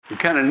We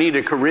kind of need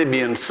a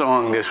Caribbean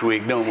song this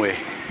week, don't we?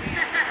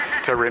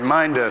 To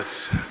remind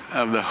us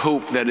of the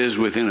hope that is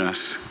within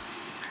us.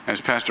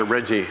 As Pastor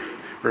Reggie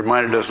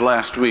reminded us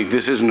last week,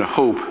 this isn't a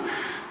hope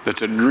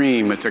that's a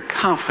dream, it's a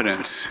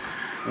confidence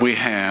we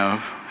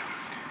have,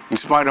 in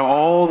spite of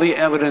all the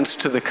evidence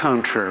to the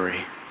contrary,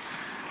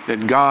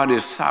 that God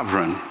is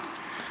sovereign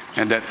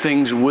and that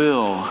things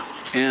will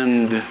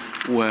end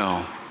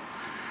well.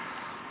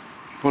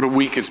 What a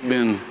week it's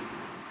been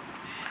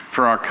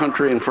for our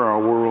country and for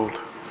our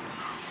world.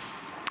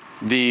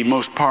 The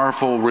most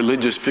powerful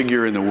religious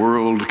figure in the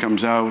world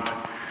comes out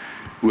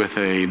with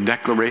a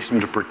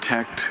declaration to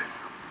protect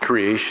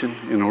creation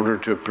in order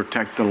to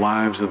protect the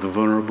lives of the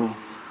vulnerable.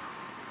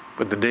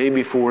 But the day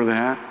before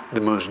that, the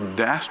most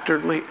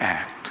dastardly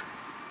act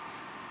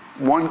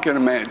one can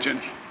imagine,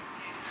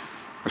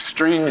 a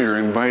stranger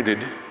invited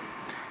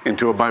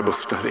into a Bible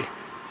study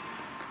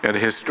at a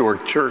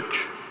historic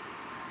church,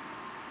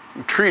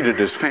 treated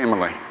as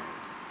family,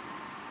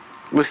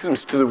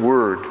 listens to the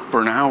word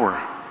for an hour,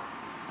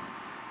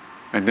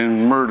 and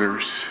then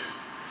murders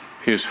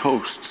his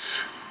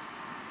hosts.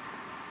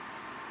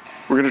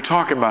 We're going to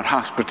talk about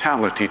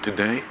hospitality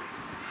today.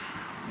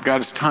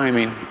 God's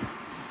timing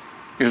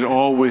is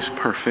always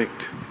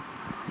perfect.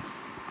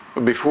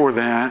 But before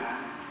that,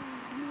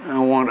 I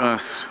want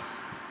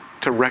us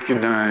to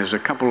recognize a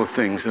couple of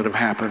things that have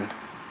happened.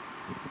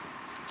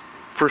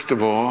 First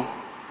of all,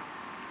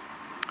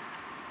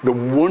 the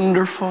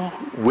wonderful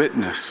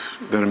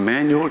witness that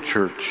Emmanuel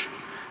Church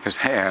has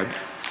had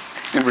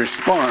in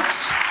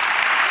response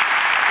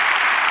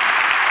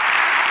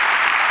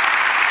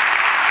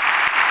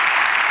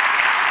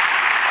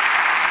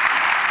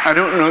I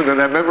don't know that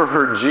I've ever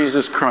heard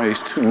Jesus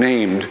Christ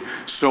named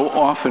so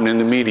often in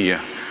the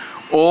media,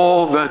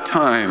 all the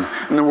time,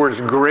 in the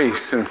words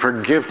grace and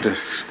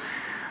forgiveness,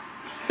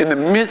 in the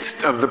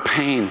midst of the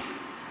pain,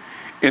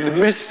 in the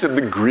midst of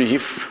the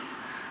grief,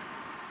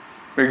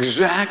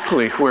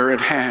 exactly where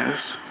it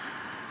has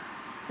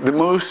the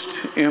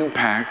most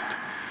impact.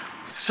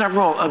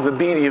 Several of the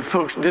media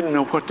folks didn't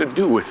know what to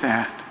do with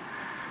that.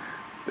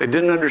 They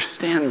didn't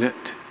understand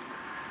it,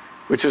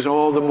 which is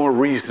all the more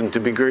reason to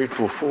be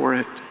grateful for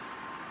it.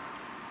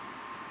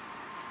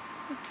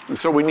 And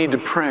so we need to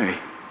pray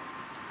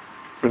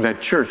for that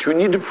church. We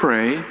need to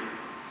pray.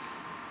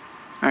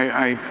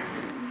 A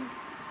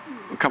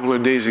couple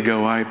of days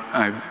ago, I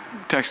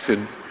texted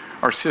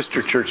our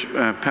sister church,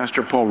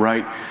 Pastor Paul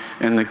Wright,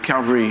 and the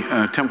Calvary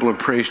Temple of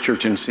Praise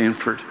Church in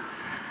Sanford.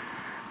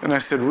 And I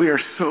said, we are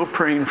so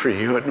praying for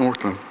you at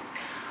Northland,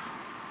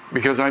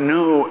 because I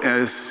know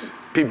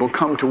as people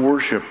come to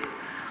worship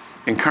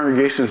in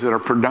congregations that are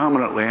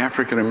predominantly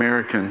African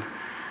American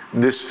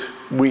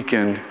this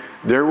weekend,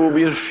 there will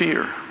be a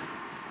fear,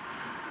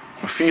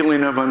 a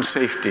feeling of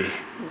unsafety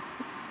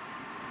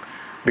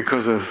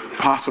because of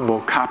possible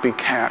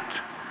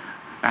copycat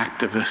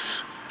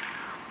activists.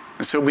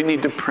 And so we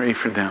need to pray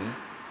for them.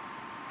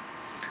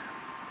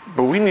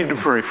 But we need to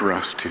pray for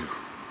us too.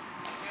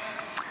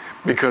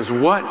 Because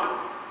what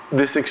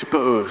this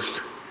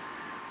exposed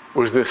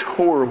was this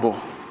horrible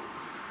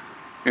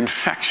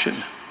infection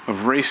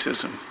of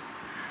racism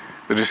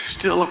that is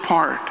still a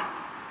part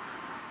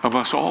of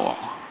us all.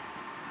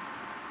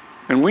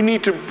 And we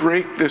need to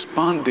break this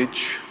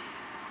bondage.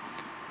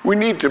 We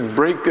need to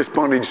break this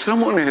bondage.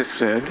 Someone has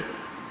said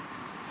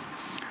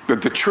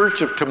that the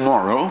church of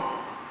tomorrow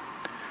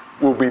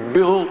will be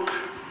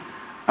built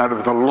out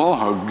of the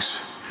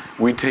logs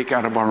we take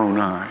out of our own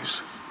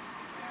eyes.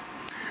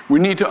 We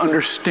need to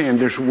understand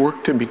there's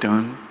work to be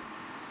done.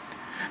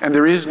 And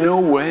there is no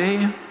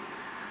way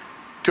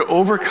to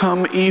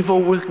overcome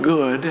evil with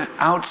good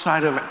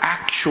outside of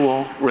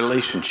actual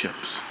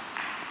relationships.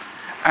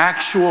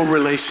 Actual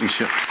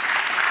relationships.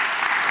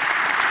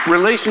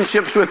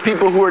 Relationships with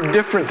people who are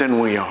different than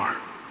we are.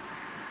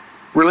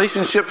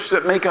 Relationships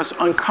that make us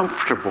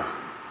uncomfortable.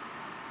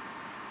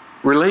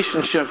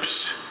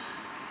 Relationships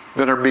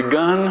that are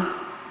begun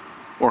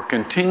or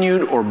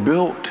continued or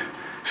built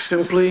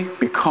simply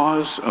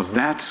because of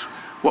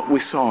that's what we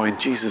saw in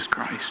Jesus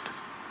Christ.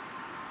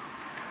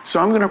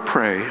 So I'm going to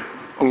pray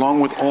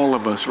along with all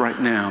of us right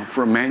now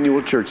for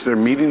Emmanuel Church. They're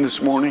meeting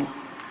this morning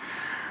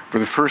for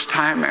the first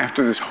time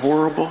after this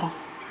horrible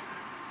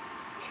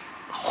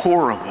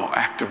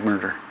act of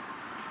murder.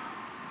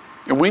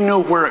 And we know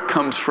where it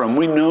comes from.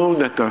 We know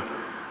that the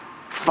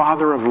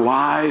father of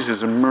lies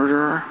is a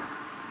murderer,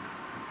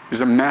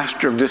 is a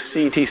master of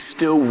deceit. He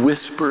still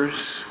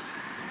whispers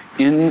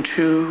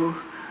into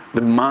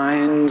the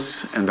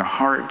minds and the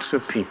hearts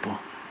of people.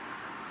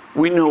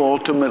 We know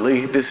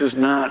ultimately this is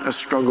not a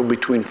struggle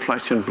between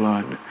flesh and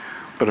blood,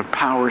 but of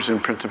powers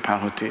and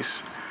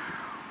principalities.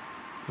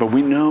 But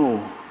we know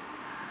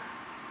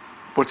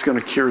what's going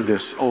to cure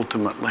this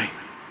ultimately.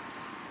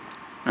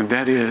 And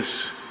that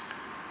is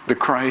the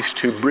Christ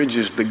who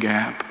bridges the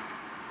gap,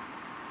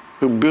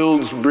 who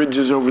builds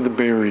bridges over the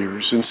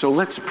barriers. And so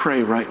let's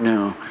pray right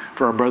now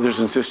for our brothers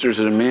and sisters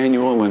at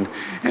Emmanuel and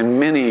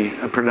many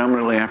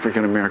predominantly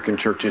African American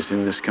churches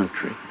in this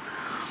country.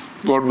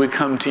 Lord, we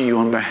come to you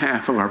on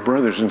behalf of our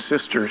brothers and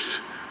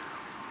sisters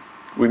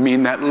We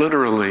mean that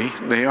literally.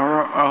 They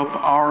are of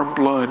our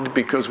blood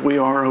because we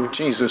are of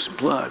Jesus'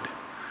 blood.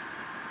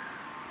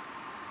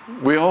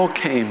 We all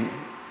came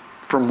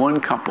from one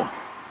couple.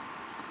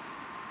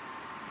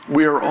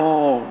 We are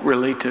all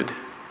related.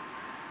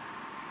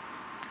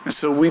 And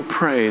so we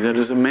pray that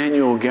as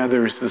Emmanuel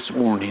gathers this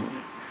morning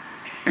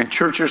and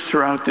churches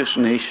throughout this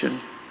nation,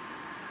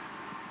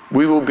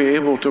 we will be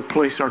able to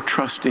place our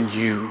trust in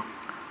you.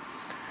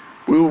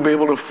 We will be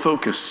able to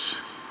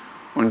focus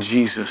on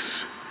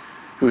Jesus,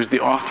 who is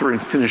the author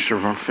and finisher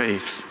of our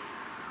faith.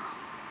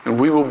 And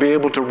we will be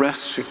able to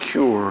rest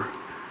secure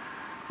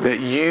that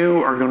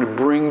you are going to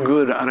bring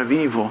good out of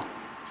evil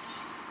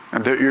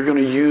and that you're going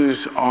to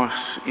use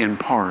us in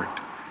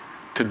part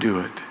to do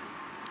it.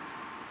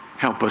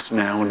 Help us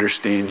now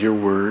understand your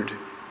word.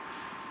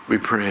 We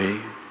pray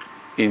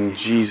in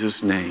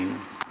Jesus' name.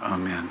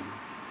 Amen.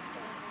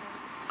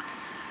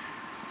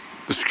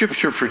 The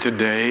scripture for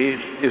today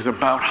is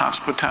about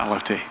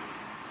hospitality.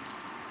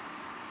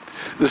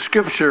 The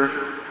scripture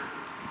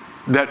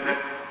that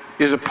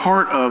is a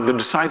part of the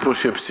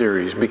discipleship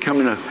series,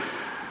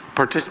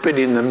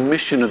 participating in the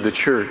mission of the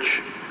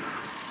church,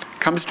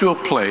 comes to a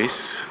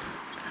place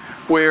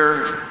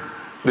where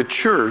the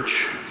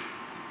church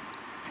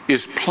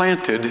is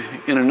planted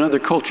in another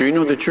culture. You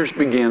know, the church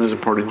began as a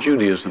part of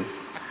Judaism.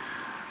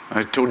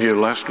 I told you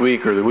last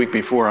week or the week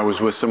before, I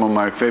was with some of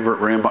my favorite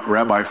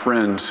rabbi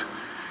friends,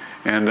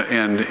 and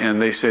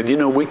they said, you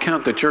know, we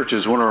count the church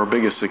as one of our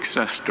biggest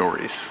success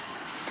stories.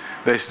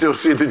 They still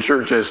see the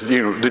church as,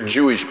 you know, the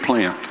Jewish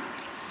plant.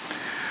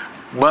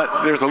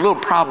 But there's a little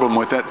problem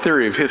with that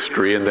theory of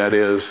history, and that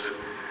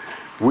is,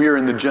 we are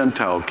in the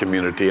Gentile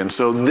community. And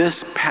so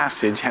this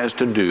passage has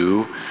to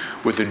do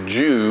with a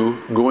Jew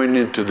going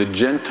into the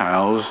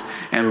Gentiles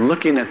and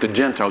looking at the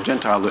Gentile.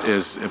 Gentile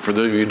is, for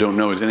those of you who don't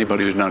know, is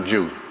anybody who's not a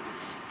Jew.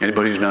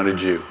 Anybody who's not a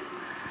Jew.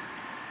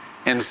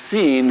 And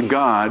seeing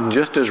God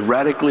just as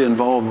radically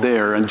involved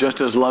there, and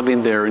just as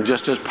loving there, and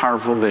just as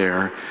powerful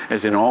there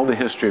as in all the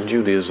history of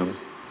Judaism.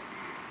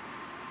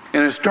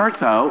 And it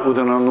starts out with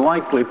an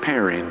unlikely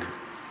pairing.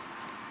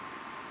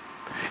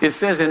 It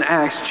says in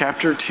Acts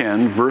chapter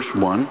 10, verse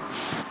 1,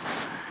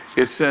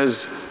 it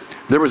says,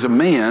 there was a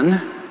man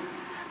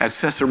at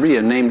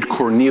Caesarea named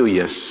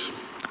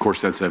Cornelius. Of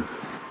course, that's a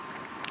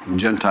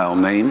Gentile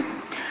name.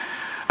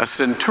 A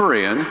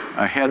centurion,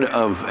 a head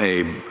of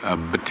a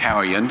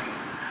battalion,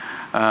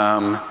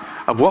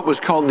 of what was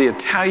called the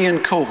Italian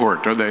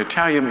cohort, or the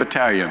Italian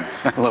battalion.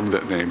 I love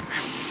that name.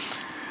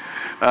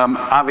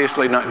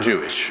 Obviously not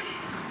Jewish.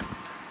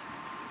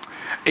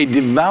 A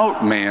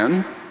devout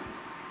man,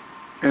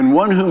 and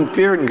one whom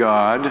feared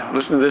God,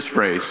 listen to this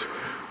phrase,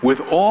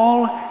 with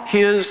all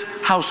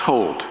his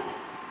household.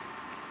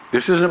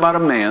 This isn't about a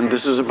man,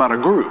 this is about a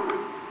group.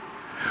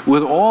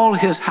 With all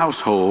his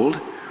household,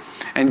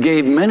 and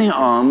gave many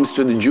alms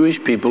to the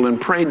Jewish people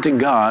and prayed to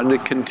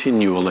God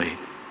continually.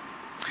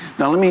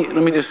 Now let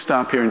me just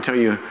stop here and tell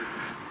you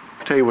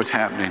what's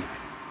happening,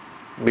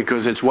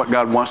 because it's what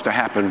God wants to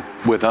happen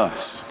with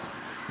us.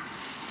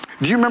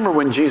 Do you remember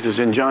when Jesus,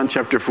 in John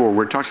chapter 4,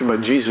 where it talks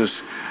about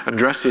Jesus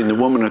addressing the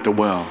woman at the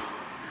well?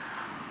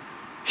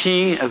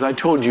 He, as I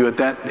told you at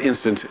that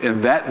instance,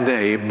 in that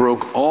day,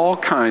 broke all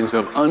kinds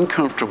of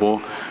uncomfortable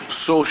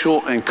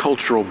social and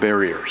cultural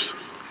barriers.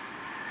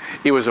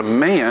 It was a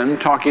man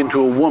talking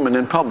to a woman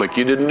in public.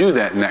 You didn't do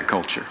that in that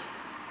culture.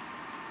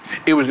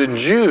 It was a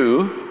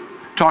Jew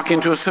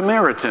talking to a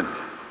Samaritan,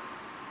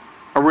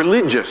 a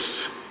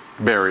religious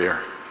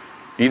barrier.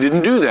 You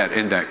didn't do that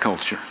in that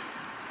culture.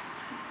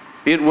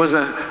 It was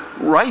a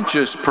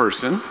righteous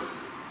person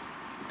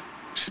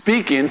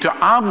speaking to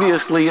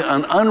obviously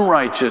an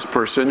unrighteous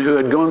person who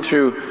had gone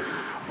through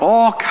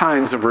all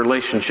kinds of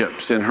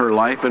relationships in her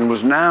life and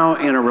was now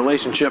in a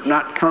relationship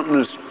not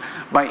countenanced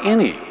by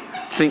any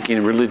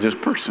thinking religious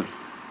person.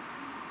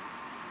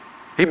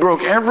 He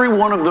broke every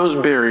one of those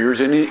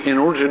barriers in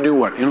order to do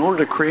what? In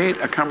order to create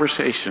a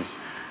conversation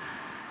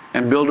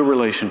and build a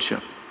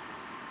relationship.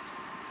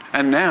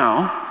 And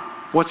now,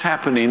 what's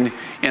happening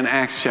in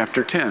Acts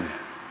chapter 10?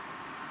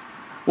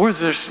 Where's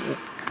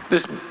this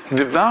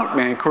devout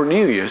man,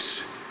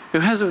 Cornelius, who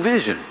has a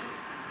vision.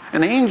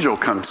 An angel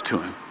comes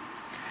to him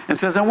and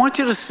says, I want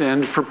you to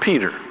send for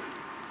Peter.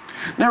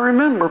 Now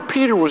remember,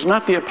 Peter was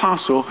not the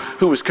apostle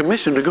who was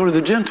commissioned to go to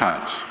the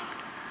Gentiles.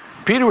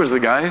 Peter was the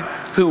guy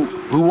who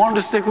wanted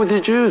to stick with the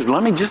Jews.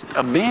 Let me just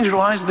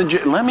evangelize the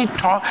Jews. Let me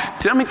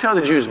tell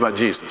the Jews about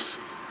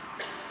Jesus.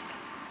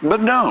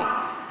 But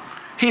no,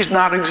 he's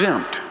not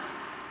exempt.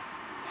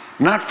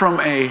 Not from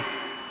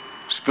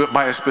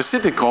by a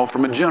specific call,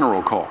 from a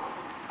general call.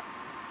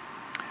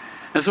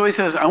 And so he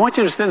says, I want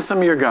you to send some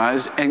of your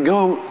guys and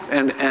go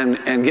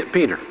and get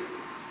Peter,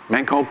 a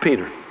man called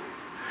Peter.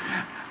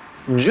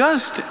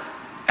 Just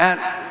at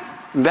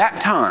that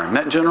time,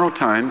 that general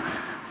time,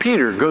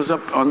 Peter goes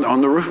up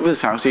on the roof of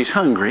his house. He's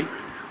hungry.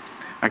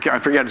 I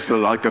forget, it's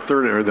like the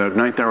third or the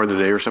ninth hour of the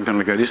day or something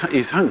like that.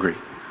 He's hungry.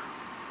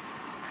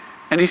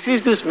 And he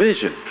sees this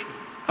vision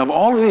of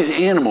all of these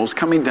animals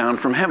coming down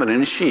from heaven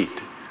in a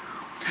sheet.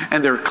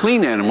 And they're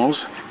clean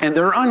animals and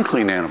they're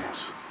unclean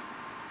animals.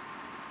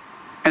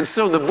 And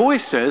so the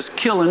voice says,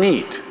 kill and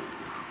eat.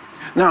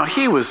 Now,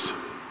 he was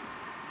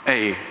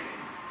a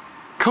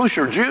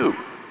kosher Jew.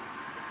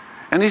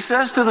 And he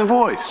says to the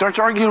voice, starts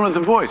arguing with the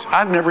voice,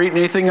 I've never eaten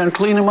anything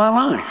unclean in my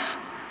life.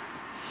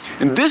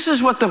 And this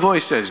is what the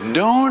voice says,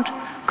 don't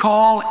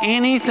call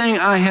anything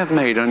I have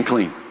made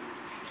unclean.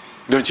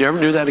 Don't you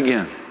ever do that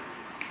again.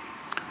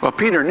 Well,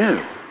 Peter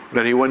knew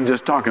that he wasn't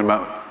just talking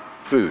about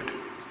food.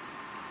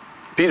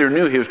 Peter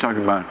knew he was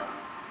talking about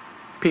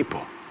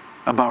people,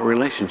 about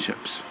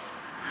relationships.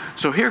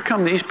 So here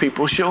come these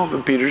people, show up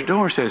at Peter's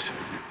door, says,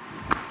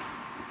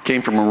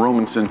 came from a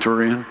Roman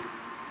centurion.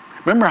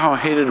 Remember how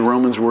hated the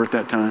Romans were at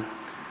that time?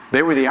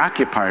 They were the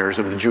occupiers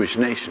of the Jewish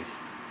nation.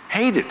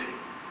 Hated.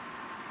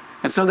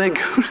 And so they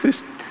go to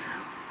this,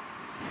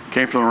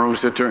 came from the Roman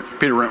centurion,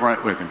 Peter went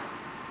right with him.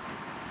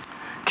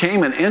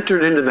 Came and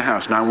entered into the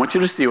house. Now I want you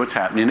to see what's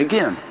happening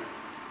again.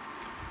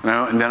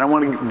 Now, and then I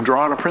want to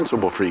draw out a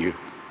principle for you.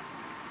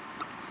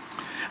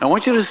 I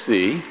want you to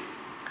see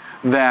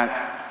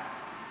that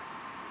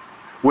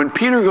when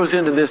Peter goes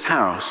into this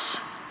house,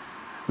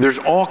 there's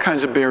all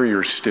kinds of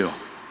barriers still.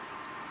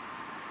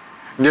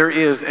 There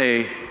is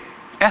an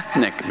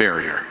ethnic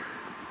barrier.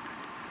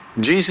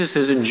 Jesus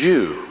is a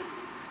Jew.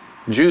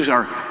 Jews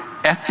are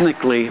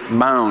ethnically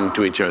bound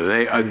to each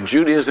other.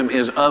 Judaism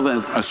is of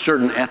a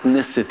certain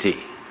ethnicity.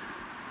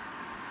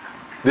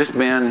 This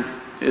man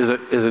is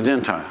a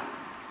Gentile.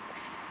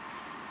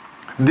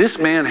 This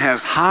man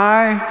has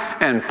high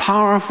and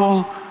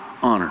powerful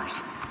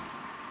honors.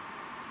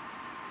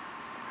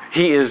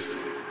 He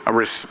is a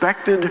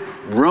respected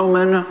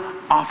Roman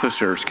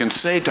officer, can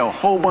say to a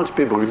whole bunch of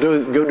people,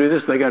 go do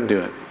this, they got to do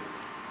it.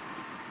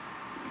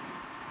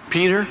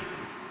 Peter,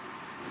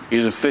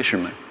 he's a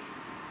fisherman.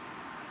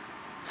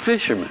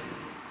 Fisherman.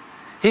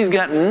 He's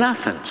got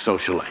nothing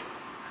socially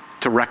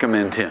to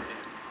recommend him.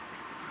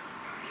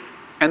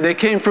 And they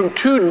came from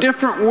two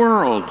different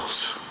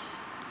worlds.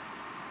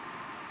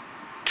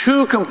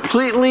 Two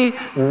completely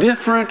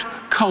different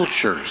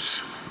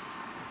cultures.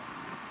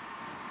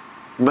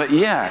 But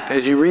yet,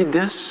 as you read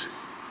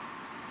this,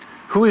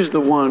 who is the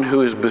one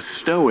who is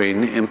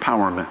bestowing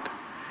empowerment?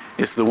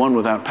 It's the one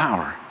without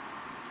power.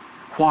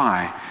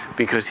 Why?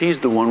 Because he's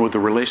the one with the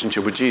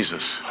relationship with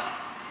Jesus.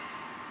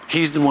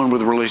 He's the one with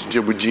the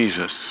relationship with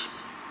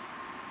Jesus.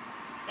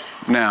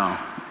 Now,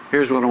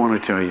 here's what I want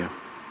to tell you.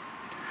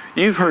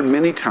 You've heard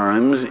many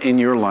times in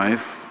your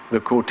life the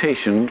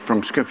quotation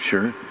from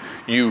Scripture,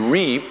 you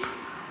reap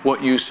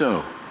what you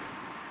sow.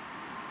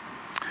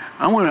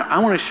 I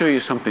want to show you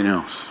something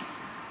else.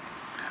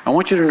 I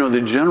want you to know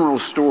the general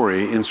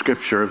story in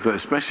Scripture,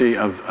 especially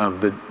of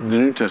the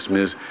New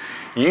Testament, is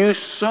you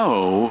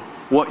sow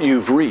what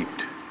you've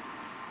reaped.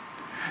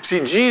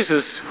 See,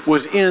 Jesus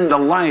was in the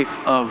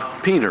life of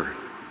Peter.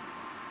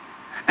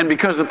 And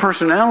because the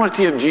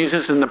personality of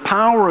Jesus and the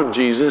power of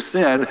Jesus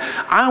said,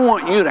 I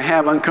want you to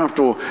have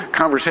uncomfortable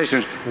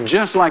conversations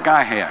just like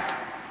I had.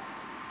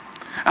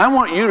 I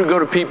want you to go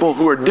to people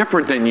who are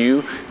different than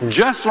you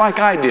just like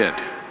I did.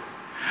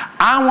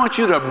 I want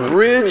you to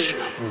bridge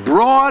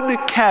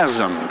broad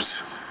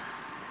chasms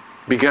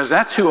because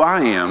that's who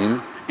I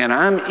am and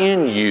I'm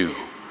in you.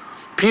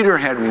 Peter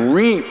had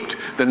reaped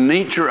the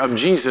nature of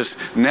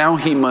Jesus. Now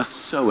he must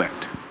sow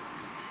it.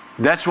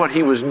 That's what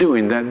he was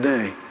doing that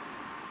day.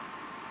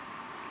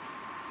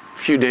 A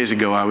few days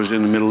ago, I was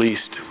in the Middle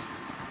East,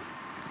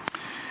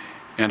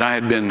 and I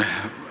had been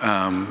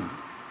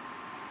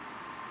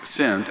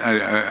sent.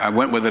 I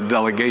went with a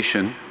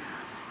delegation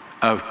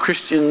of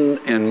Christian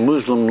and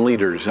Muslim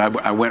leaders.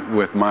 I went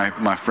with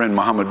my friend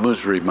Muhammad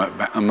Musri,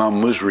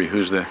 Imam Musri,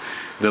 who's the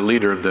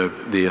leader of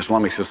the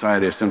Islamic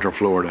Society of Central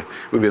Florida.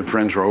 We've been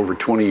friends for over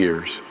 20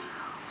 years.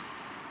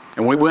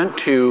 And we went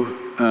to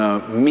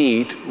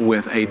meet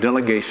with a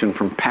delegation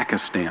from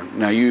Pakistan.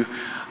 Now you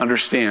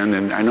understand,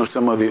 and I know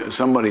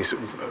somebody's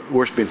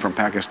worshiping from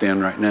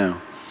Pakistan right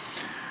now,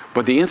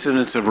 but the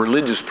incidence of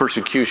religious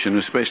persecution,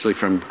 especially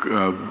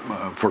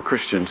for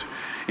Christians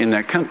in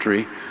that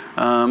country,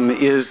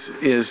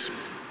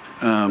 is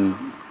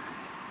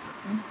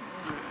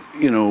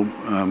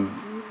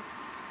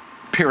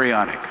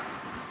periodic.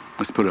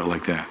 Let's put it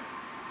like that.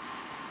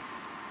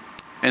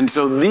 And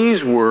so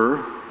these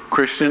were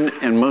Christian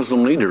and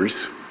Muslim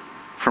leaders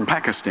from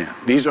Pakistan.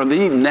 These are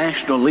the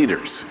national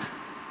leaders,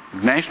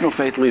 national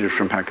faith leaders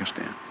from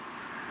Pakistan.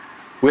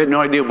 We had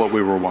no idea what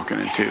we were walking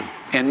into,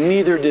 and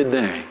neither did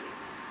they.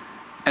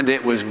 And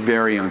it was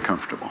very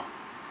uncomfortable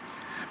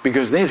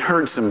because they'd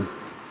heard some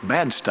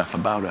bad stuff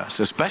about us,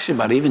 especially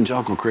about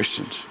evangelical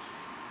Christians.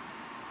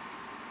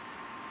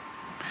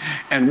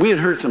 And we had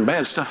heard some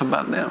bad stuff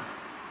about them.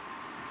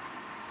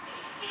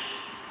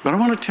 But I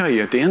want to tell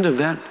you, at the end of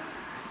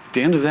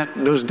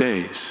those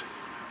days,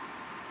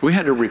 we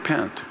had to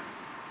repent.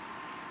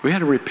 We had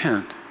to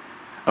repent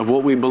of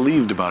what we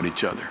believed about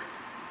each other.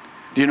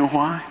 Do you know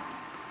why?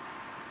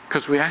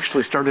 Because we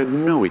actually started to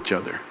know each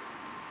other.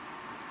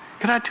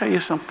 Can I tell you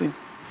something?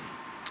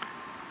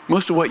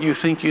 Most of what you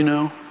think you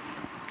know,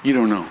 you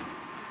don't know.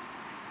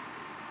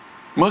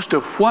 Most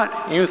of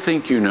what you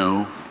think you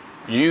know,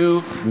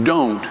 you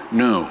don't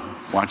know.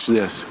 Watch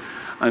this.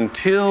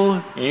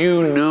 until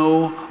you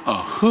know a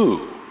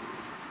who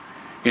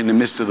in the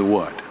midst of the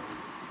what.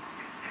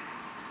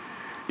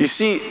 You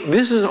see,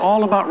 this is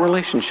all about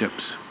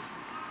relationships.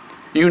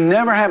 You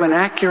never have an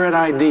accurate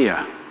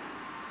idea,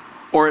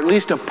 or at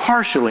least a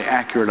partially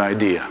accurate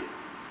idea,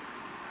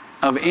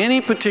 of any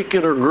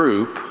particular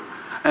group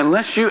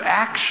unless you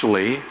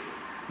actually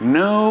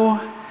know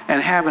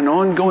and have an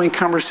ongoing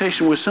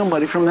conversation with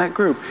somebody from that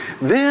group.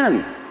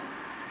 Then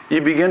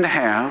you begin to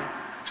have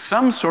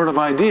some sort of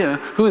idea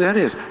who that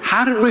is.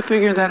 How did we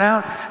figure that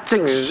out? It's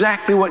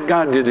exactly what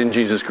God did in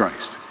Jesus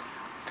Christ.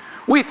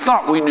 We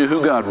thought we knew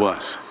who God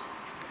was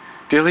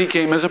till he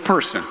came as a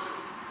person.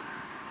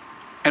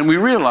 And we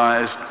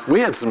realized we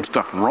had some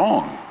stuff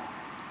wrong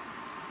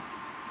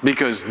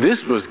because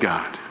this was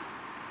God.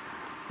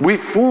 We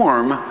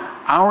form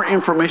our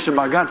information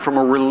about God from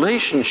a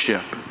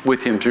relationship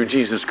with him through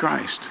Jesus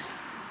Christ.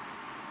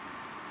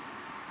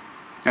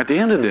 At the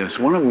end of this,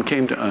 one of them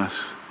came to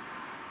us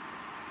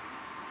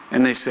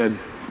and they said,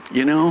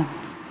 you know,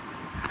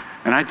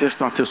 and I just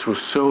thought this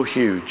was so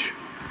huge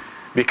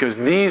because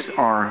these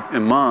are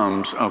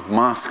imams of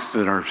mosques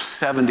that are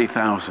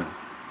 70,000,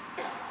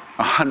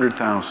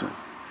 100,000.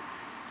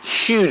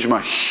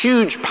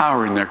 Huge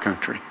power in their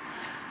country.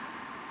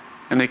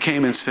 And they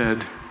came and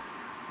said,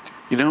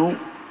 you know,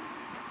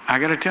 I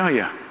got to tell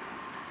you,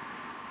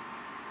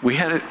 we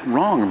had it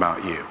wrong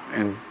about you,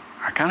 and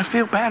I kind of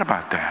feel bad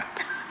about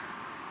that.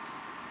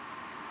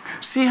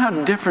 See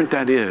how different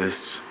that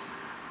is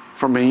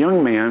from a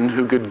young man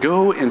who could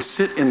go and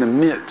sit in the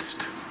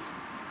midst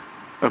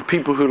of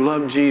people who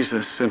loved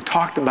Jesus and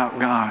talked about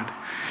God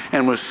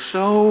and was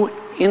so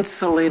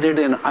insulated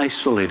and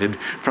isolated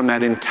from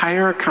that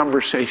entire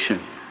conversation.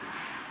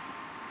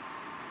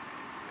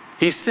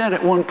 He said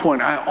at one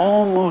point, I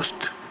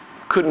almost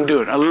couldn't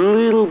do it. A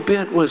little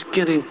bit was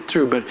getting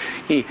through, but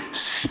he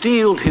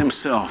steeled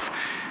himself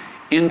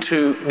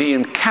into the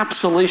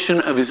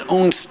encapsulation of his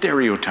own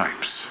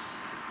stereotypes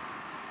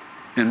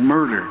and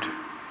murdered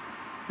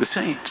the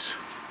saints.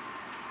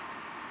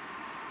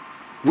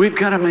 We've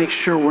got to make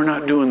sure we're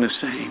not doing the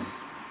same.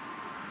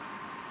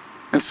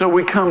 And so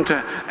we come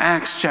to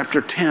Acts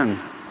chapter 10.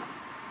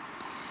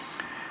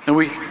 And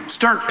we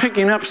start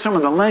picking up some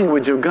of the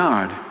language of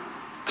God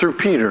through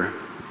Peter.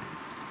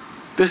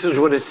 This is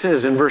what it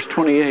says in verse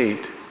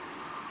 28.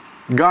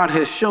 God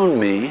has shown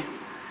me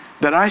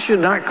that I should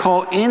not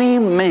call any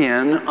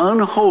man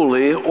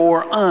unholy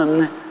or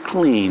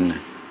unclean.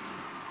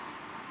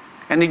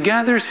 And he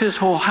gathers his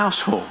whole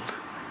household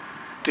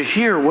to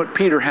hear what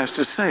Peter has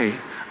to say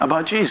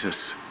about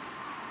Jesus.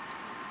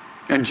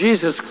 And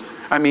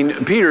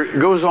Peter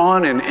goes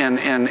on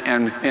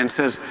and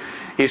says,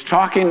 he's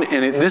talking,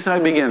 and this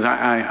I begins,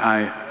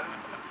 I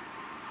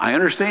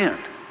understand,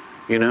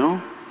 you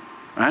know,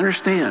 I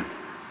understand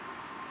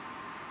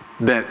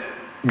that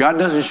God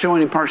doesn't show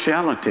any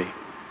partiality.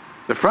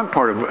 The front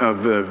part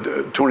of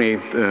the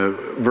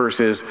 28th verse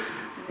is,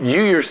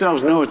 you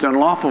yourselves know it's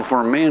unlawful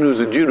for a man who's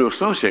a Jew to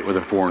associate with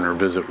a foreigner or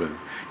visit with him.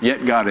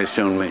 Yet God has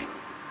shown me.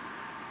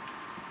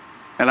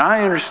 And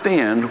I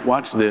understand,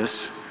 watch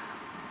this,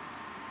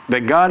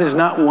 that God is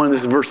not one,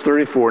 this is verse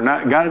 34,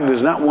 God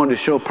does not want to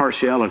show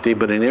partiality,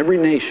 but in every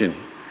nation,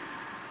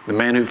 the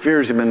man who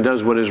fears him and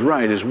does what is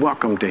right is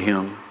welcome to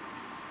him.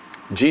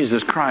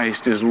 Jesus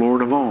Christ is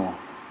Lord of all.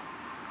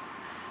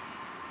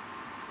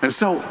 And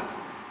so,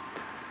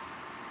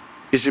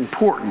 it's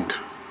important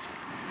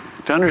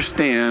to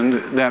understand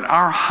that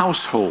our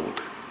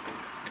household,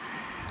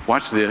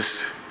 watch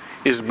this,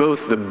 is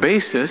both the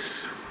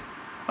basis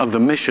of the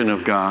mission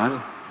of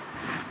God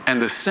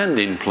and the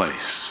sending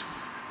place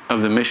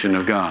of the mission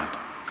of God.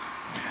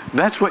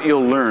 That's what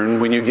you'll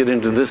learn when you get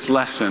into this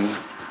lesson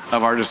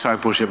of our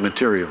discipleship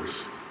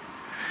materials.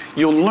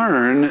 You'll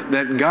learn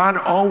that God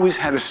always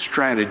had a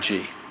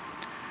strategy,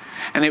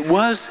 and it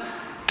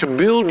was to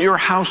build your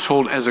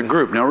household as a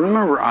group. Now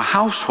remember, a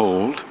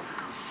household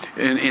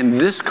in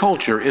this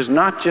culture is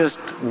not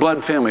just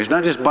blood family. It's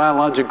not just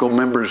biological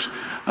members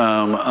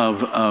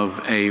of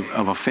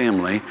a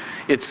family.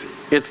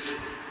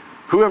 It's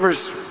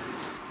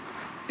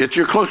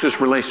your closest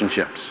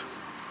relationships.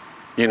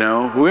 You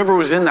know, whoever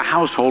was in the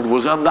household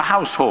was of the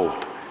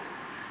household.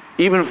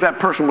 Even if that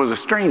person was a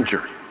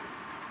stranger,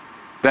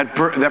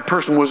 that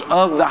person was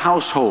of the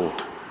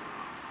household.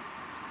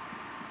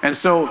 And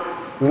so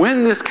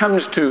when this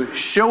comes to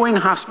showing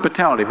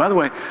hospitality, by the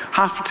way,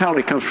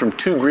 hospitality comes from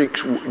two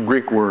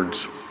Greek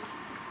words.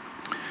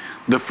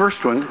 The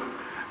first one,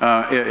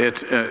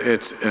 it's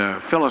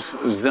philos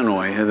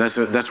xenoi.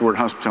 That's the word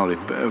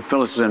hospitality.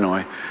 Philos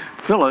xenoi.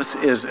 Philos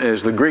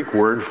is the Greek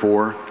word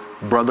for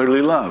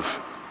brotherly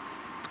love.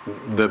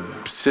 The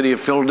city of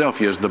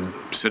Philadelphia is the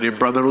city of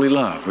brotherly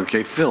love.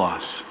 Okay,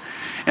 philos.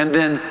 And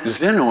then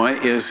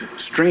xenoi is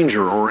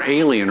stranger or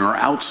alien or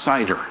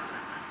outsider.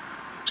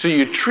 So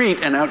you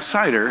treat an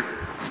outsider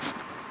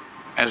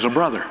as a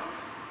brother.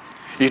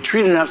 You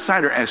treat an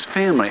outsider as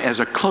family, as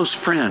a close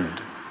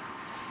friend.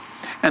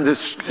 And the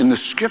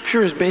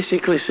scripture is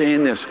basically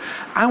saying this: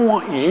 I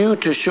want you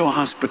to show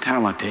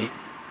hospitality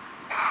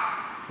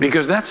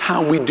Because that's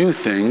how we do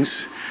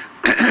things.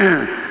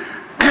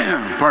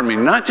 Pardon me,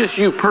 not just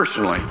you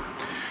personally,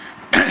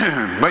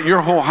 but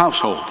your whole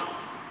household.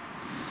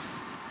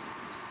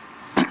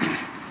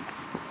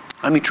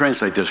 Let me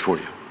translate this for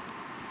you.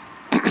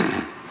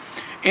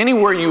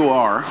 Anywhere you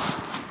are,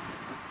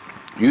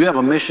 you have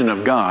a mission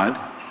of God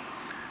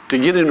to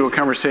get into a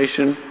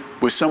conversation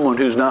with someone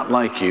who's not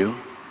like you,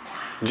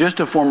 just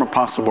to form a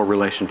possible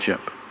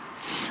relationship.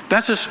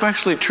 That's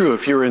especially true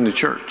if you're in the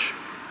church.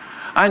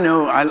 I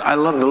know, I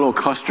love the little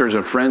clusters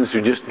of friends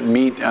who just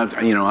meet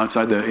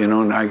outside the,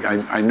 and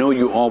I know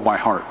you all by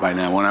heart by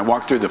now. When I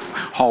walk through the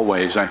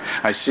hallways,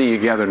 I see you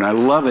gathered, and I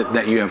love it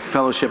that you have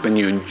fellowship and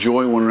you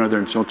enjoy one another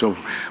and so on and so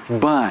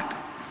forth. But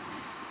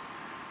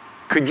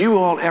could you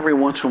all every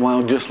once in a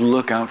while just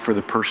look out for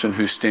the person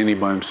who's standing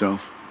by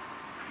himself?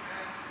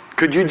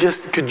 Could you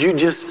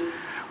just,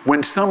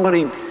 when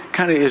somebody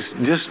kind of is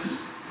just,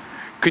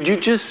 could you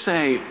just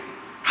say,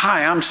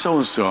 "Hi, I'm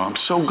so-and-so. I'm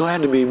so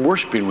glad to be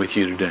worshiping with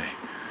you today.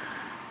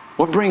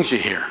 What brings you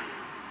here?"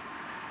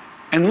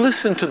 And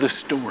listen to the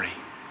story.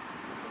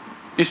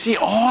 You see,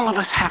 all of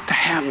us have to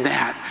have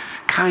that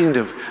kind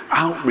of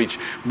outreach,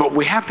 but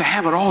we have to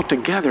have it all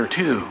together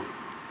too.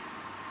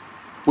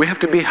 We have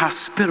to be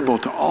hospitable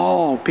to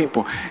all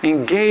people,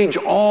 engage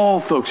all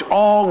folks,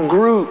 all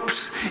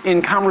groups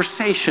in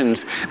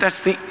conversations.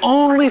 That's the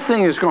only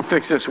thing that's going to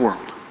fix this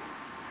world.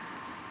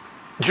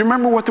 Do you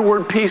remember what the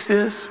word peace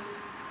is?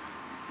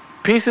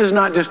 Peace is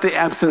not just the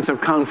absence of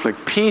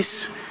conflict.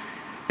 Peace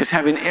is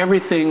having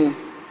everything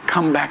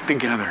come back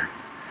together.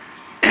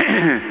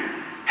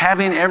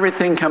 Having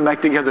everything come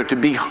back together to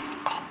be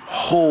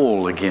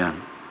whole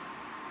again.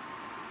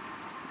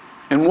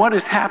 And what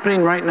is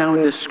happening right now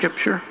in this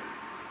scripture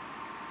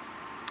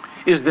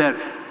is that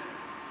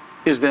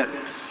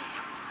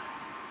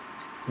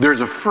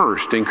there's a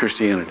first in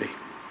Christianity.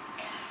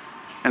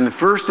 And the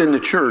first in the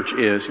church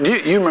is,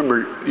 you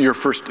remember your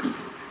first,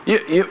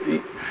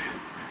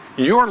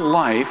 your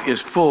life is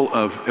full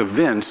of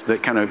events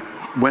that kind of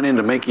went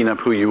into making up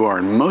who you are.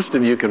 And most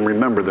of you can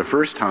remember the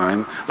first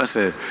time, let's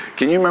say,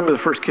 can you remember the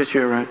first kiss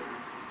you ever had?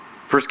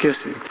 First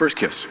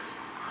kiss.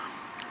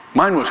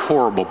 Mine was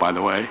horrible, by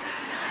the way.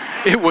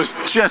 It was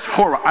just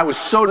horrible. I was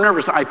so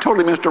nervous, I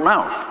totally missed her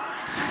mouth.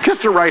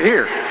 Kissed her right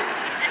here.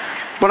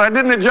 But I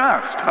didn't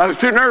adjust. I was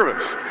too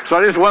nervous. So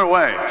I just went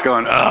away,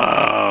 going,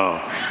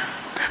 oh.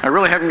 I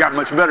really haven't got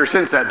much better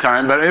since that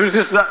time, but it was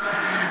just not,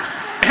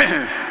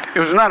 it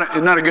was not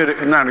a good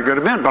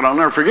event, but I'll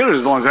never forget it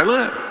as long as I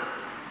live.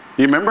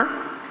 You remember?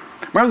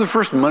 Remember the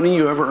first money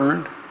you ever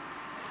earned?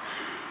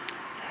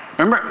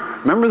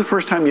 Remember the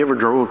first time you ever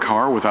drove a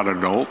car without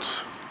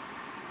adults?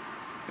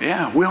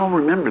 Yeah, we all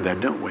remember that,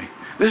 don't we?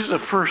 This is a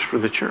first for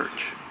the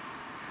church.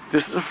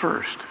 This is a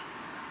first.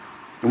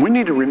 And we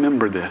need to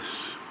remember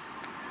this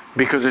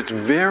because it's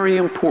very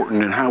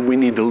important in how we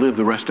need to live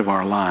the rest of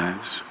our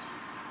lives.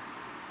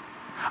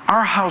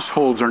 Our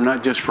households are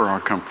not just for our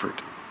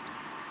comfort.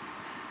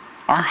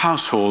 Our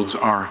households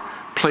are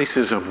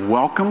places of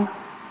welcome.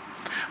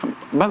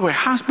 By the way,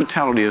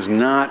 hospitality is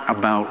not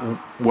about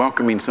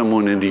welcoming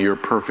someone into your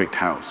perfect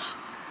house.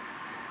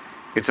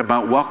 It's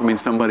about welcoming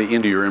somebody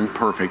into your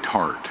imperfect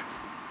heart.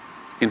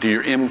 Into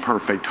your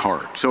imperfect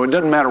heart. So it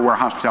doesn't matter where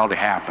hospitality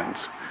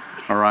happens,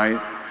 all right?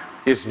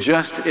 It's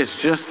just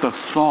the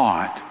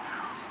thought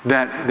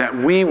that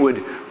we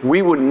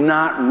would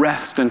not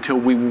rest until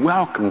we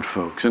welcomed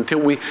folks,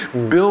 until we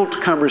built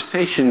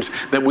conversations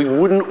that we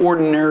wouldn't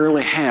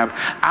ordinarily have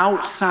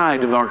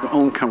outside of our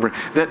own comfort.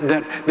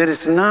 That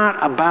it's not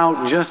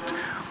about just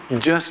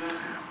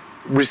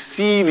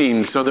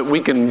receiving so that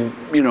we can,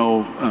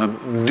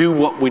 do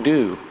what we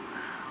do.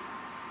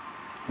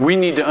 We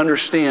need to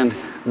understand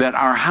that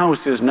our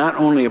house is not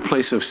only a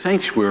place of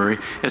sanctuary,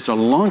 it's a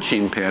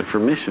launching pad for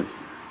mission.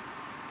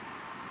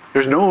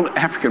 There's an old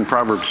African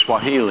proverb,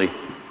 Swahili.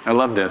 I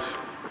love this.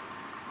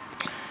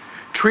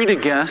 Treat a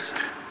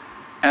guest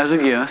as a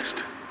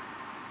guest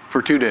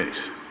for 2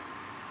 days.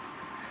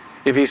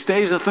 If he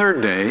stays a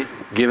third day,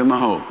 give him a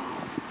hoe.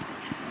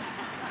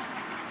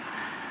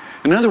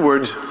 In other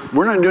words,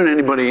 we're not doing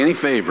anybody any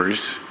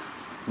favors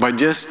by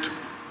just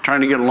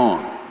trying to get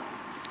along.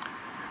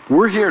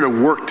 We're here to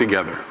work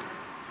together.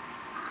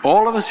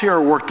 All of us here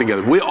are work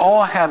together. We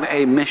all have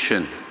a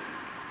mission.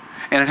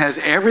 And it has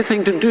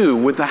everything to do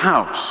with the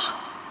house.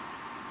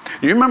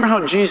 Do you remember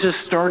how Jesus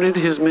started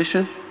his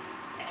mission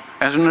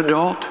as an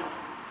adult?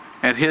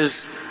 At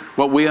his,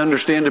 what we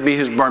understand to be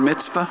his bar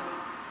mitzvah?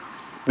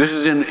 This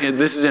is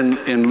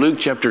in Luke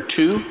chapter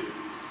 2.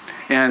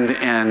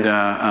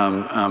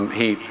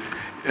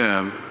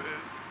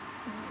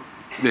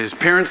 His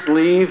parents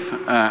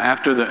leave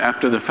after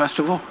the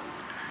festival.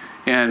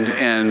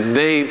 And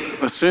they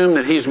assume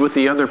that he's with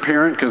the other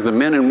parent because the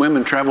men and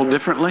women travel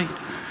differently.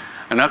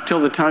 And up till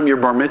the time you're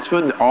bar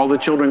mitzvah, all the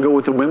children go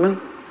with the women.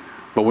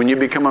 But when you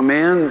become a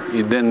man,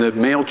 then the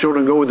male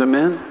children go with the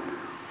men.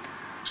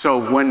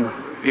 So when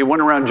he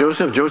went around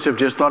Joseph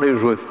just thought he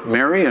was with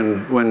Mary.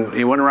 And when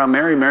he went around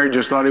Mary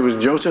just thought he was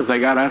Joseph.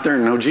 They got out there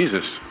and know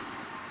Jesus.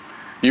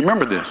 You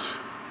remember this.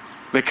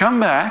 They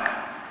come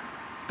back.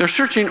 They're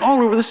searching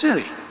all over the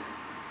city.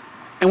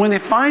 And when they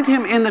find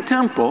him in the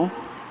temple,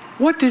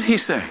 what did he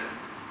say?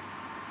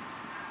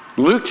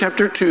 Luke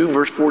chapter 2,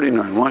 verse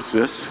 49. Watch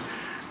this.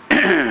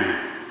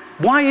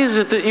 Why is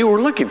it that you were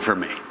looking for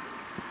me?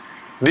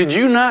 Did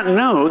you not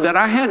know that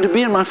I had to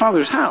be in my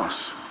Father's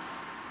house?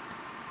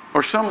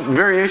 Or some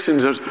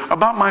variations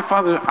about my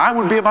Father, I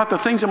would be about the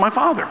things of my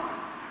Father.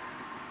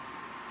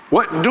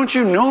 What, don't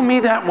you know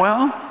me that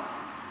well?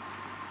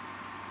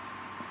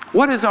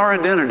 What is our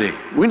identity?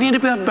 We need to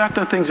be about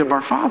the things of our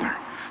Father.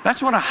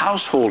 That's what a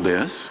household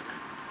is.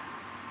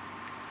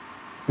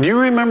 Do you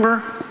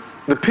remember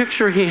the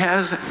picture he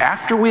has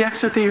after we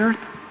exit the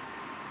earth?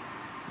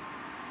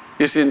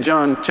 It's in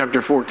John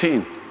chapter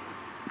 14.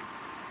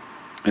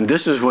 And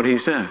this is what he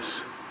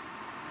says.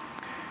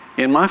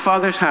 In my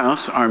Father's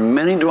house are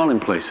many dwelling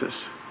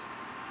places.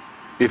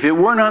 If it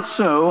were not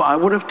so, I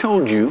would have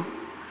told you,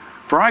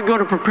 for I go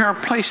to prepare a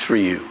place for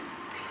you.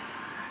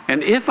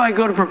 And if I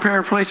go to prepare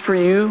a place for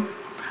you,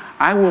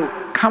 I will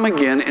come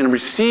again and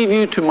receive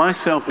you to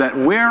myself, that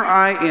where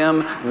I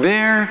am,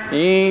 there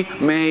ye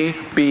may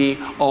be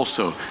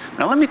also.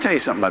 Now let me tell you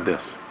something about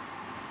this.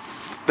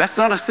 That's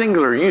not a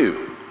singular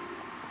you.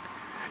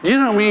 You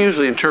know, we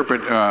usually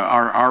interpret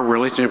our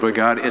relationship with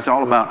God, it's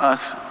all about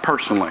us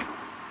personally.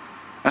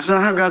 That's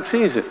not how God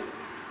sees it.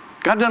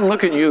 God doesn't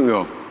look at you and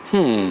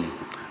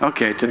go,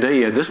 okay, today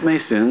you had this many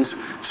sins,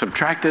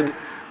 subtracted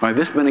by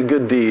this many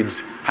good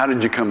deeds, how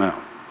did you come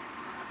out?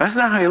 That's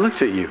not how he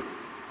looks at you.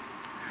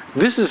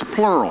 This is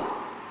plural.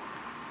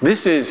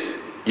 This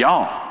is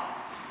y'all.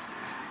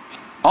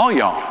 All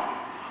y'all.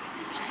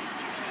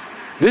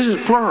 This is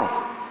plural.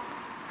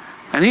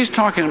 And he's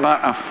talking about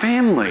a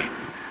family.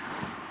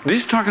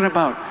 He's talking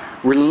about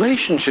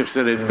relationships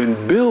that had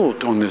been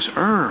built on this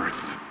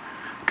earth,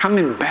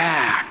 coming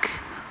back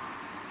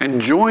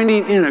and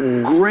joining in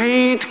a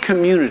great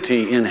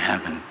community in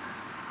heaven.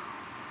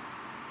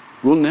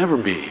 We'll never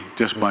be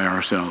just by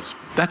ourselves.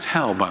 That's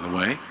hell, by the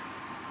way.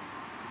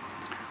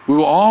 We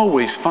will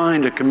always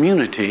find a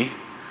community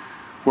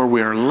where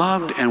we are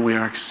loved and we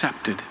are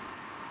accepted.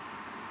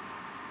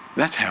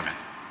 That's heaven.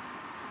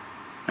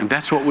 And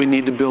that's what we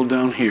need to build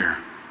down here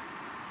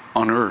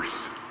on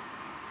earth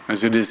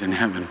as it is in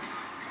heaven.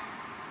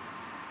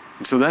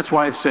 And so that's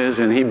why it says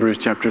in Hebrews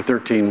chapter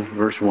 13,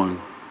 verse 1,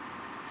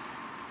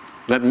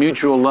 let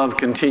mutual love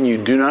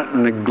continue. Do not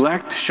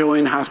neglect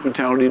showing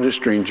hospitality to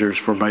strangers,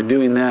 for by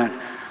doing that,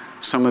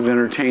 some have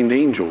entertained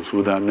angels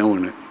without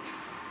knowing it.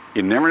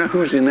 You never know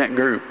who's in that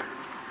group.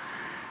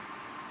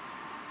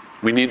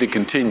 We need to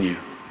continue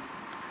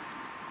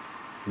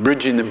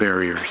bridging the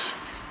barriers,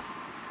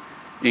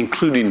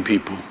 including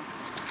people.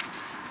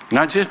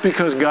 Not just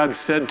because God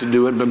said to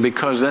do it, but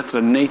because that's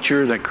the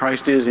nature that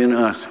Christ is in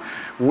us.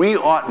 We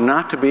ought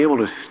not to be able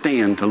to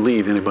stand to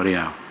leave anybody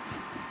out.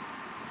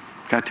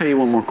 Can I tell you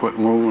one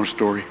more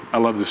story? I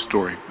love this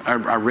story. I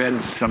read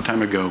some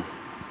time ago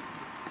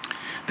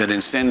that in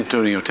San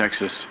Antonio,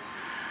 Texas,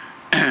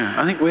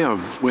 I think we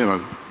have a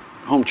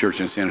home church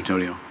in San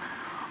Antonio.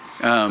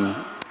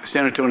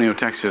 San Antonio,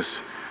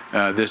 Texas,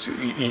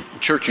 this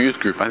church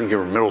youth group, I think they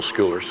were middle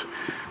schoolers,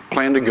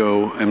 planned to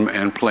go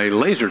and play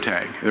laser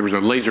tag. There was a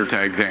laser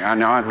tag thing. I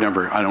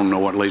don't know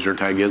what laser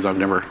tag is. I've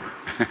never,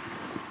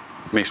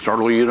 may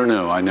startle you to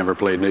know, I never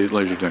played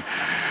laser tag.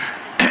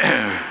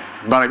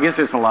 But I guess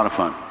it's a lot of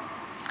fun.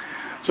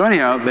 So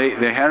anyhow,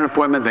 they had an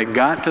appointment. They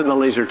got to the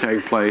laser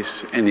tag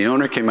place, and the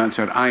owner came out and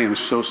said, I am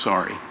so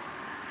sorry,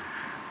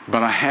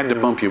 but I had to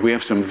bump you. We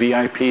have some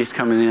VIPs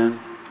coming in,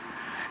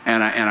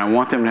 and I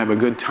want them to have a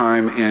good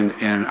time,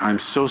 and I'm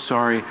so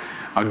sorry.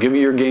 I'll give you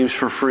your games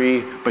for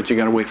free, but you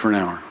got to wait for an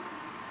hour.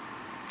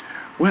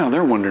 Well,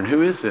 they're wondering,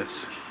 who is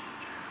this?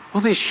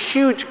 Well, these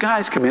huge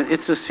guys come in.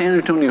 It's the San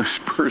Antonio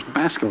Spurs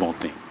basketball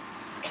team.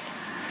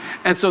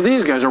 And so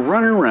these guys are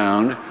running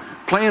around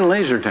playing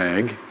laser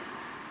tag,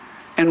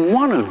 and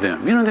one of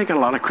them, you know, they got a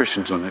lot of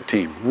Christians on that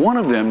team. One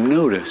of them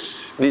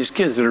noticed these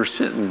kids that are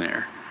sitting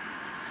there,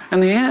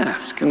 and they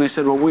asked, and they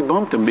said, well, we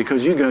bumped them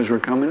because you guys were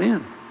coming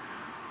in.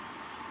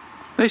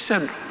 They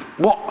said,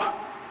 well,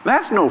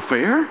 that's no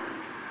fair.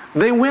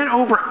 They went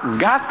over,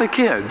 got the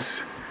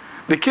kids.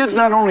 The kids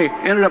not only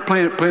ended up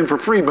playing for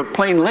free, but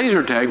playing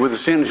laser tag with the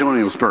San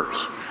Antonio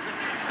Spurs.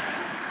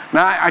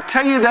 Now, I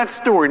tell you that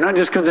story, not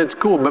just because it's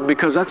cool, but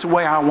because that's the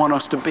way I want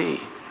us to be.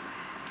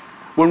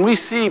 When we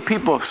see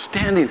people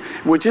standing,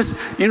 we're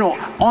just,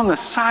 on the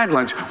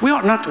sidelines, we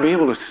ought not to be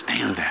able to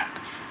stand that.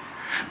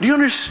 Do you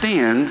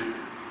understand?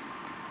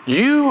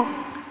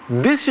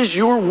 This is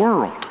your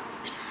world.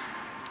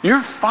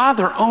 Your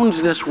Father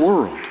owns this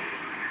world.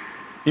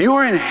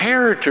 You're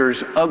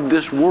inheritors of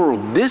this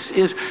world.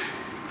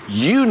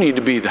 You need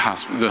to be the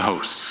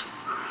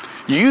hosts.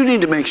 You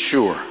need to make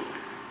sure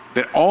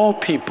that all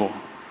people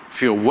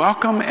feel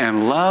welcome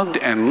and loved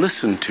and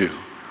listened to.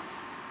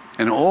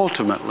 And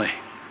ultimately,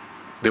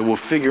 they will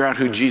figure out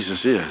who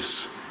Jesus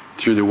is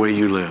through the way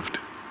you lived.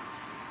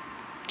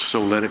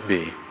 So let it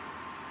be.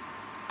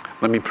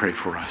 Let me pray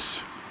for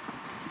us.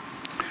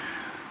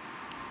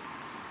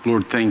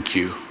 Lord, thank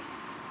you.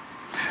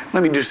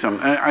 Let me do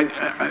something.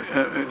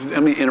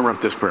 Let me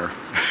interrupt this prayer.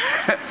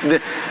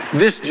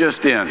 This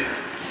just in.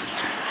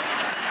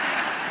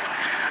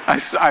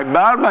 I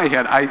bowed my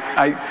head.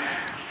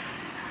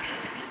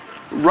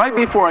 Right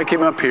before I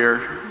came up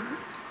here,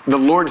 the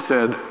Lord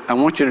said, I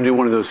want you to do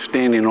one of those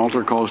standing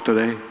altar calls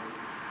today.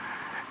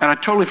 And I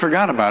totally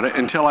forgot about it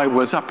until I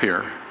was up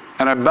here.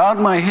 And I bowed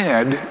my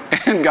head,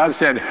 and God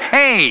said,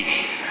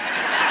 hey!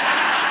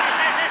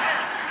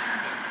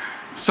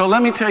 So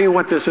let me tell you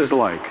what this is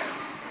like.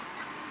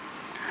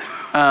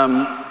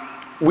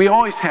 We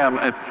always have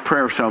a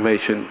prayer of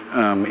salvation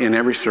in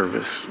every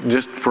service,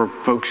 just for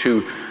folks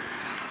who,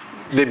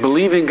 they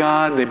believe in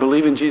God, they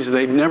believe in Jesus,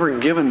 they've never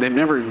given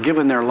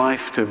their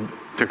life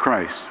to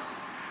Christ.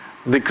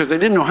 Because they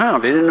didn't know how,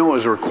 they didn't know it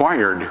was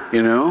required,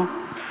 you know?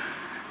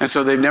 And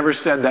so they've never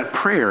said that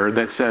prayer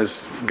that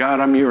says, God,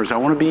 I'm yours, I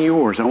want to be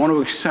yours, I want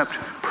to accept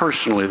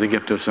personally the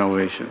gift of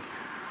salvation.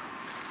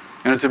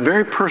 And it's a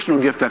very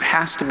personal gift that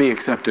has to be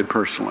accepted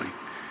personally.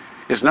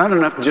 It's not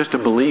enough just to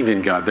believe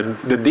in God.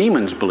 The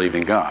demons believe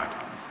in God,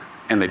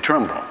 and they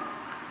tremble,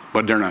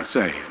 but they're not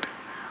saved.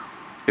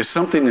 It's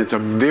something that's a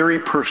very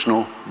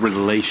personal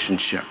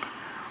relationship.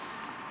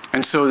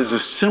 And so there's a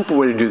simple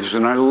way to do this,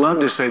 and I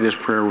love to say this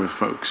prayer with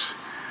folks.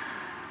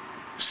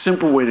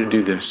 Simple way to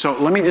do this. So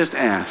let me just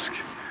ask.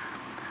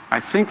 I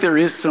think there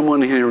is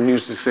someone here who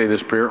needs to say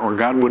this prayer, or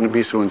God wouldn't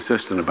be so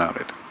insistent about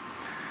it.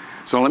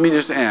 So let me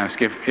just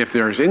ask, if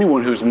there is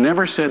anyone who's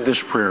never said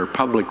this prayer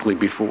publicly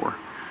before,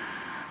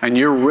 and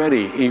you're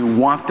ready, you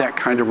want that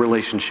kind of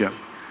relationship,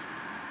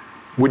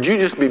 would you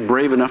just be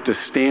brave enough to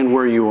stand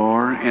where you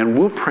are, and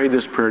we'll pray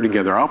this prayer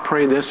together. I'll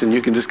pray this, and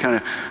you can just kind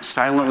of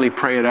silently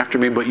pray it after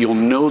me, but you'll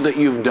know that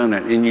you've done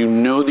it, and you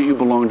know that you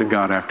belong to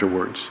God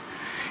afterwards.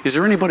 Is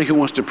there anybody who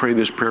wants to pray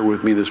this prayer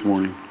with me this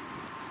morning?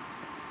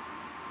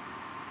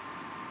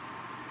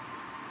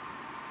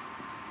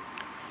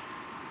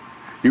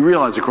 You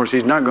realize, of course,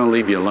 he's not going to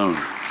leave you alone.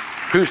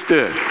 Who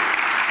stood?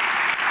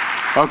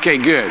 Okay,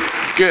 good.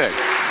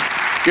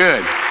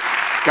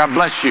 God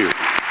bless you.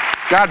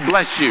 God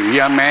bless you,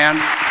 young man.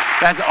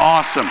 That's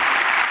awesome.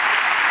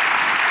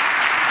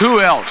 Who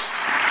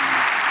else?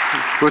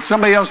 Would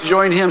somebody else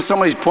join him?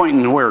 Somebody's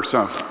pointing where,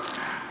 son?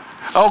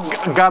 Oh,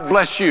 God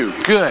bless you.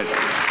 Good.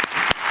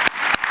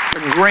 It's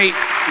a great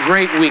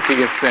week to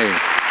get saved.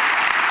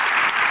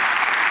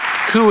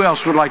 Who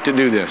else would like to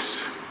do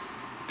this?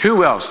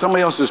 Who else?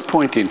 Somebody else is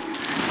pointing.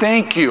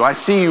 Thank you. I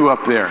see you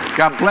up there.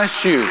 God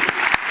bless you.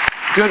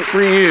 Good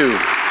for you.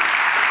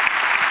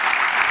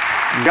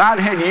 God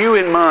had you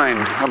in mind,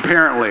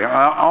 apparently.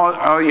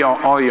 All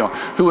y'all.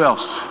 Who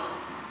else?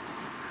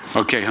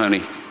 Okay,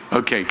 honey.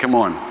 Okay, come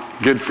on.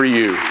 Good for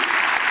you.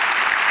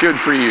 Good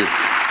for you.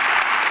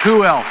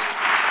 Who else?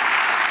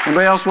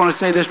 Anybody else want to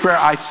say this prayer?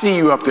 I see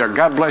you up there.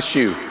 God bless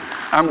you.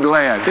 I'm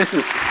glad. I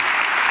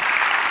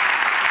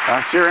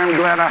sure am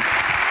glad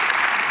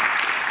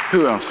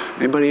Who else?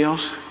 Anybody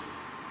else?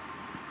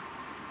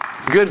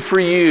 Good for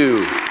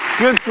you.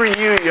 Good for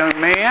you, young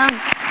man.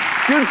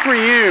 Good for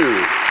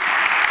you.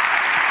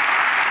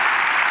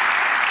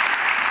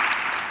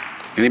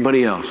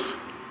 Anybody else?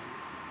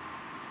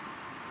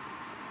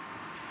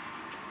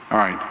 All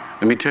right.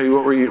 Let me tell you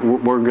what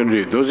we're going to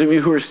do. Those of you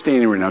who are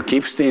standing right now,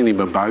 keep standing,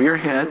 but bow your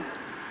head.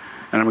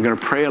 And I'm going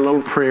to pray a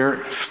little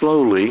prayer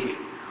slowly.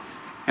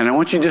 And I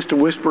want you just to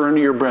whisper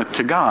under your breath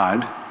to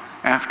God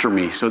after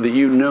me, so that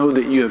you know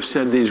that you have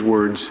said these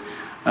words,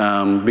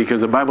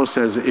 because the Bible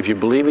says if you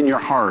believe in your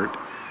heart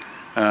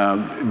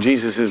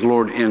Jesus is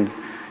Lord, and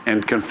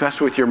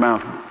confess with your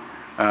mouth,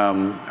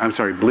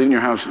 believe in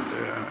your house,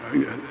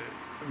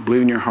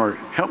 believe in your heart.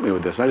 Help me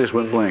with this, I just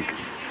went blank.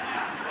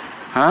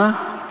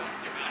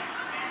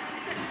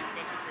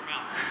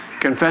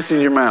 Confess in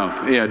your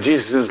mouth. Yeah,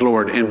 Jesus is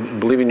Lord, and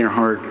believe in your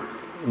heart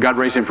God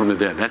raised him from the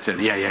dead. That's it.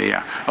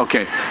 Yeah.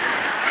 Okay.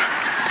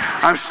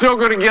 I'm still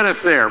going to get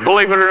us there,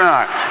 believe it or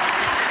not.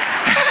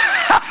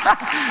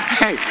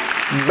 Hey,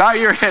 bow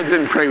your heads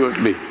and pray with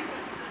me.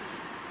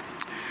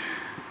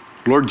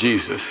 Lord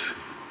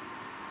Jesus,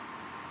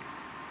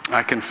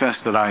 I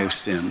confess that I have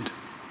sinned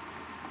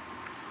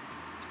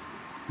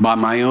by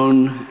my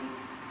own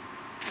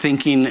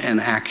thinking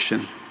and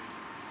action.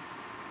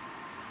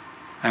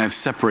 I have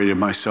separated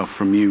myself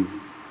from you.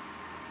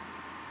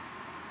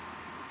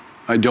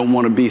 I don't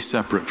want to be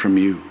separate from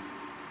you.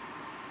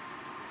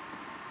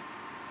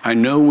 I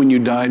know when you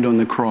died on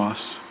the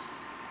cross,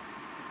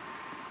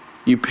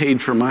 you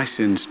paid for my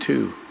sins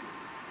too.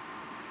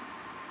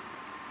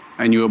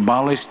 And you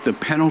abolished the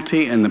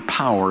penalty and the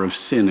power of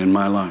sin in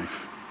my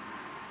life.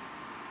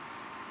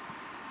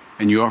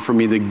 And you offer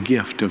me the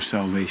gift of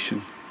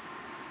salvation.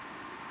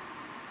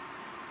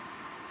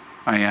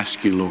 I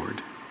ask you,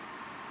 Lord,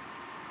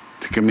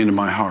 to come into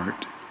my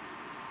heart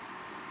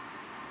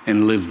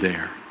and live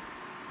there.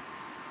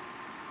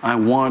 I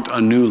want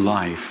a new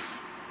life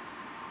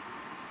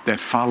that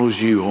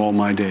follows you all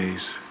my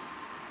days.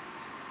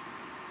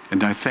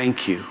 And I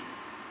thank you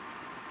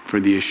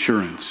for the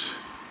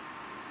assurance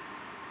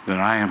that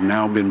I have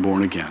now been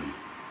born again.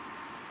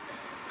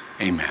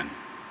 Amen.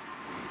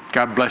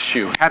 God bless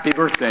you. Happy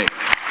birthday.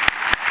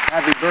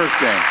 Happy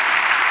birthday.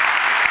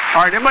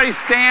 All right, everybody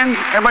stand.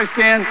 Everybody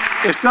stand.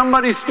 If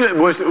somebody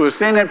was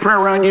saying that prayer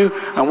around you,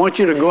 I want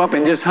you to go up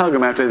and just hug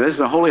them after. This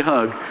is a holy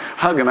hug.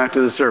 Hug them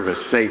after the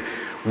service. Say,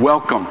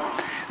 welcome.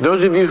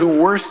 Those of you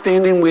who were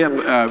standing, we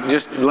have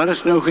just let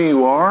us know who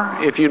you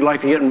are if you'd like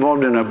to get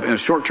involved in a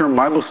short-term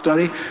Bible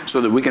study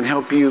so that we can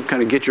help you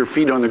kind of get your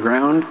feet on the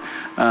ground.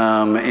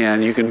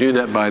 And you can do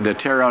that by the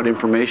tear out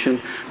information,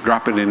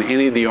 drop it in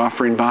any of the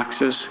offering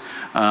boxes,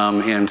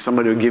 and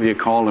somebody will give you a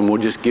call and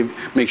we'll just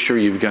make sure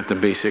you've got the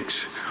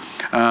basics.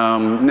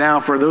 Now,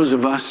 for those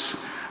of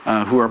us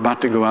who are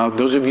about to go out,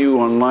 those of you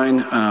online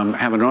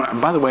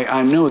by the way,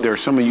 I know there are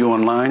some of you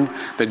online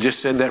that just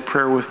said that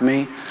prayer with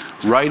me.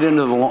 Right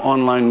into the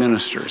online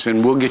ministers,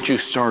 and we'll get you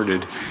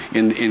started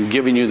in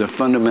giving you the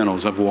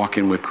fundamentals of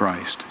walking with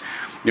Christ.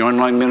 The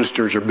online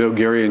ministers are Bill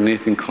Gary and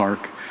Nathan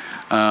Clark.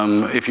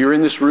 If you're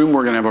in this room,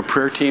 we're going to have a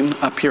prayer team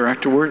up here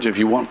afterwards. If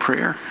you want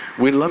prayer,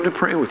 we'd love to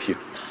pray with you.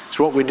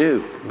 It's what we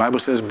do. The Bible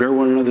says, bear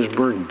one another's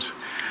burdens.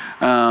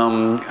 And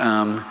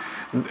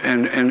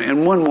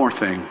one more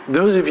thing.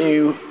 Those of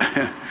you,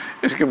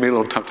 it's going to be a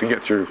little tough to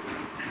get through.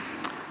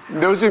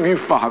 Those of you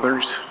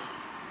fathers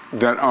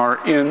that are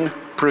in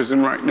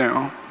prison right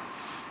now,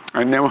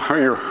 I know how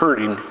you're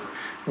hurting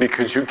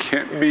because you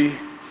can't be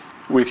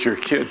with your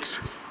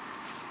kids.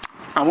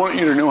 I want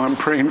you to know I'm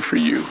praying for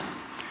you,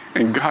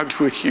 and God's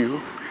with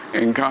you,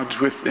 and God's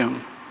with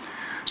them.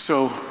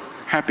 So,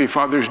 happy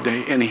Father's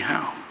Day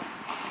anyhow.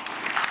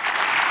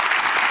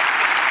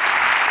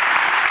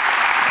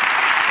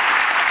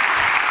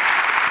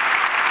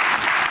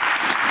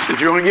 If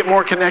you want to get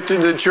more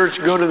connected to the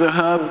church, go to the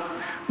hub,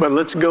 but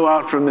let's go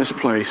out from this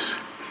place.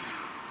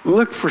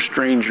 Look for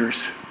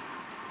strangers.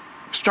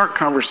 Start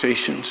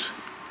conversations.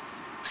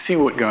 See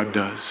what God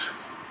does.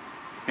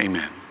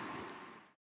 Amen.